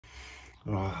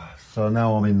So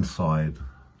now I'm inside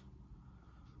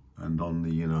and on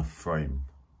the inner frame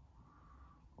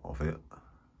of it,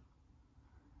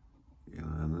 you know,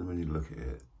 and then when you look at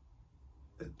it,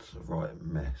 it's a right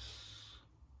mess.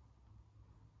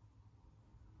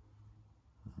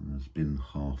 And it's been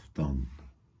half done.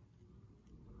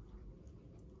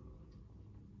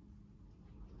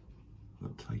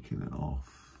 But taking it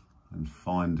off and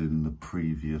finding the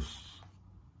previous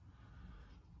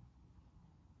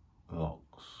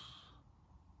locks.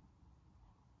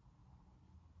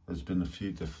 There's been a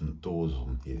few different doors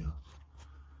on here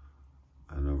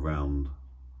and around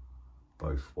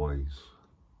both ways.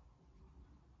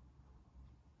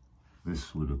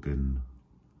 This would have been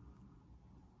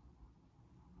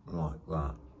like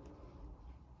that.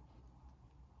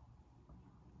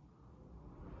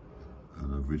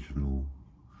 An original,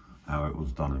 how it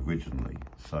was done originally,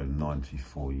 so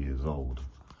 94 years old.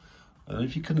 And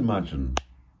if you can imagine,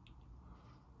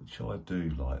 which I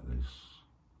do like this,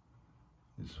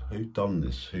 is who done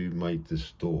this, who made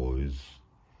this door is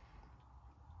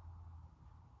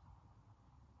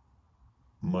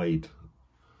made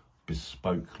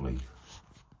bespokely,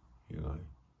 you know.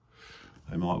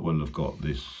 They might well have got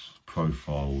this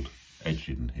profiled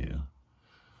edging here,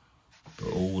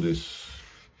 but all this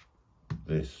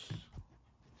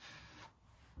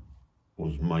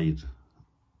was made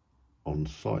on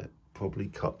site, probably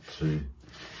cut to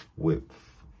width,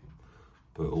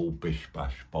 but all bish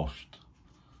bash boshed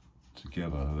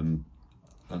together,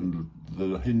 and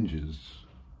the hinges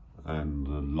and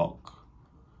the lock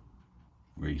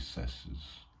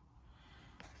recesses,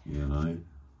 you know.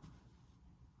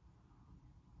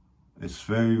 It's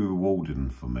very rewarding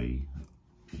for me,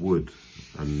 wood,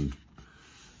 and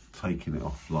taking it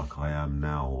off like I am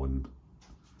now and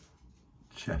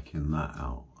checking that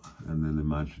out, and then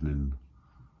imagining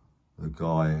the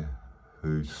guy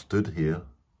who stood here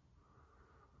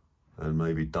and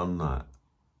maybe done that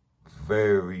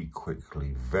very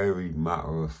quickly, very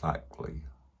matter-of-factly,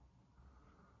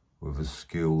 with a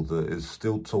skill that is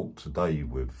still taught today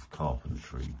with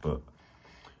carpentry, but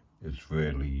it's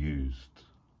rarely used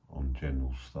on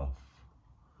general stuff,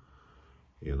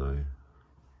 you know.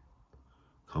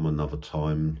 Come another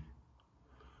time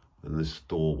and this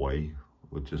doorway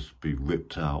would just be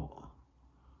ripped out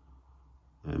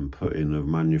and put in a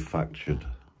manufactured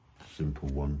simple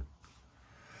one,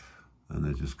 and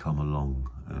they just come along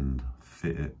and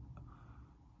fit it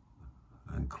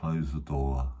and close the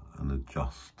door and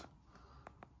adjust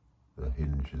the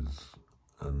hinges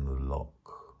and the lock.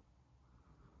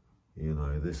 You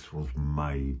know, this was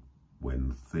made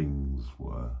when things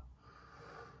were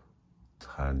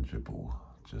tangible,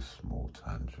 just more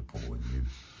tangible, when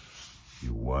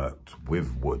you worked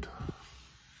with wood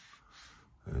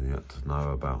and you had to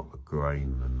know about the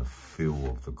grain and the feel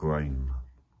of the grain,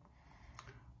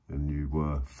 and you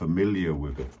were familiar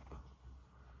with it.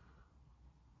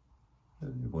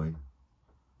 Anyway,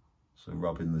 so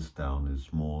rubbing this down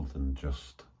is more than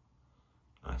just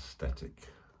aesthetic.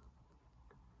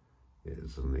 It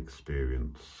is an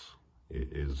experience. It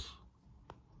is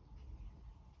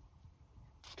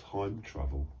time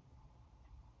travel,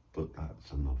 but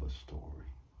that's another story.